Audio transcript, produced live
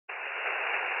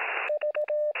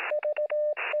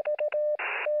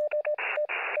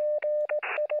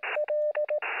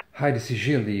Hi, this is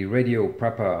Gilles, the radio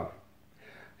prepper.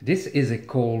 This is a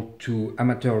call to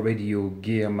amateur radio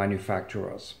gear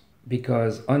manufacturers.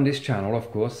 Because on this channel,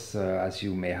 of course, as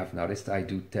you may have noticed, I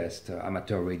do test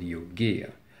amateur radio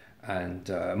gear.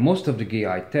 And most of the gear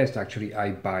I test, actually,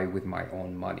 I buy with my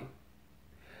own money.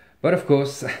 But of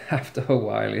course, after a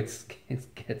while, it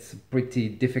gets pretty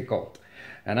difficult.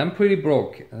 And I'm pretty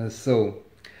broke. So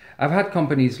I've had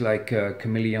companies like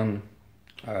Chameleon,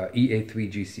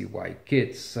 EA3GCY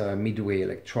Kits, Midway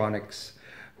Electronics,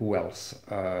 who else?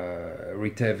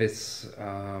 Retevis,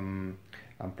 I'm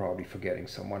probably forgetting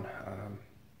someone.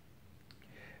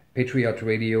 Patriot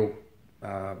Radio,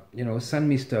 send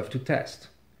me stuff to test.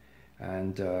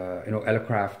 And,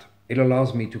 Aircraft, it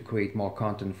allows me to create more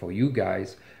content for you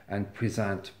guys and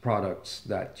present products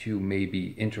that you may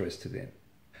be interested in.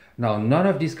 Now, none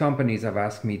of these companies have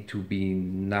asked me to be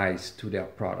nice to their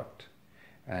product.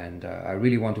 And I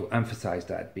really want to emphasize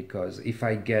that, because if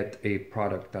I get a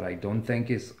product that I don't think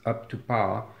is up to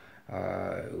par,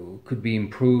 could be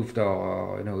improved,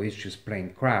 or it's just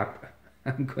plain crap,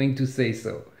 I'm going to say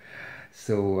so.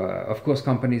 So of course,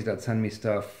 companies that send me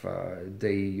stuff,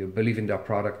 they believe in their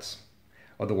products.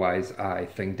 Otherwise, I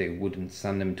think they wouldn't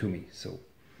send them to me. So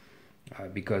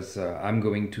because I'm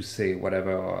going to say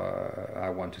whatever I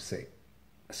want to say.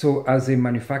 So as a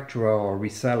manufacturer or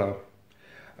reseller,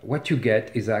 what you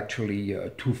get is actually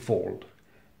twofold.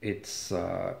 It's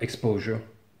exposure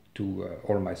to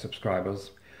all my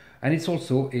subscribers, and it's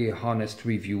also a honest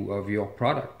review of your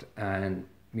product, and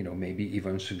maybe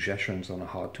even suggestions on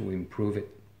how to improve it.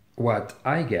 What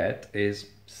I get is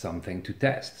something to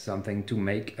test, something to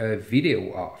make a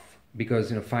video of,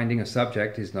 because finding a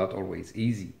subject is not always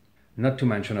easy. Not to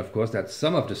mention, of course, that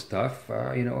some of the stuff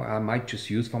I might just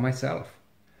use for myself.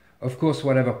 Of course,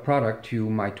 whatever product you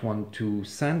might want to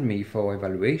send me for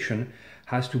evaluation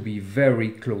has to be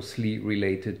very closely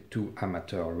related to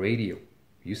amateur radio.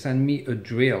 You send me a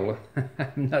drill,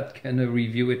 I'm not gonna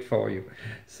review it for you.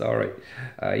 Sorry.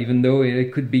 Even though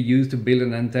it could be used to build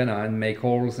an antenna and make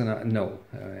holes in no,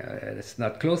 it's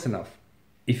not close enough.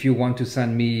 If you want to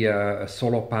send me a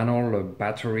solar panel, a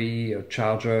battery, a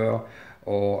charger,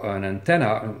 or an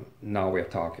antenna, now we're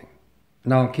talking.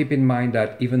 Now, keep in mind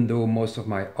that even though most of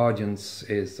my audience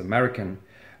is American,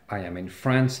 I am in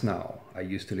France now. I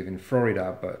used to live in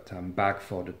Florida, but I'm back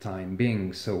for the time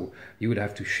being, so you would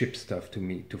have to ship stuff to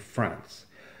me to France.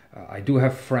 I do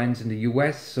have friends in the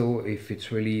US, so if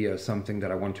it's really something that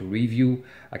I want to review,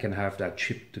 I can have that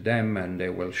shipped to them and they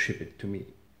will ship it to me.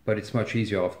 But it's much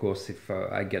easier, of course, if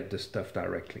I get the stuff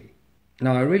directly.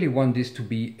 Now, I really want this to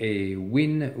be a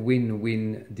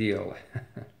win-win-win deal.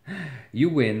 You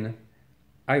win,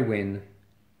 I win,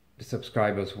 the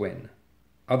subscribers win.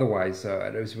 Otherwise,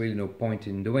 there's really no point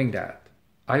in doing that.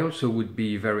 I also would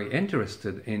be very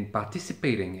interested in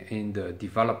participating in the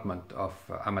development of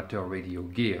amateur radio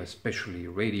gear, especially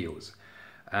radios.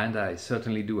 And I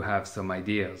certainly do have some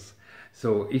ideas.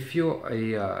 So if you're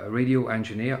a radio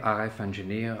engineer, RF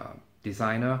engineer,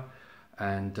 designer,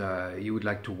 and you would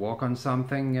like to work on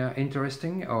something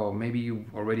interesting, or maybe you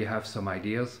already have some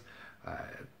ideas,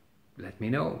 let me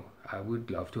know. I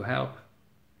would love to help.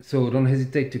 So don't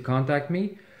hesitate to contact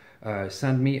me.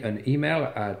 Send me an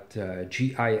email at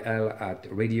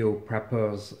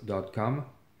gil@radiopreppers.com.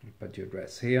 Put your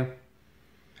address here.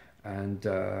 And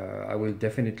I will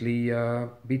definitely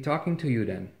be talking to you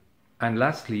then. And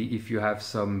lastly, if you have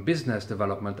some business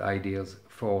development ideas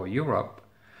for Europe,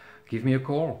 give me a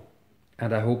call.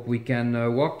 And I hope we can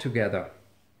work together.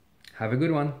 Have a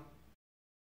good one.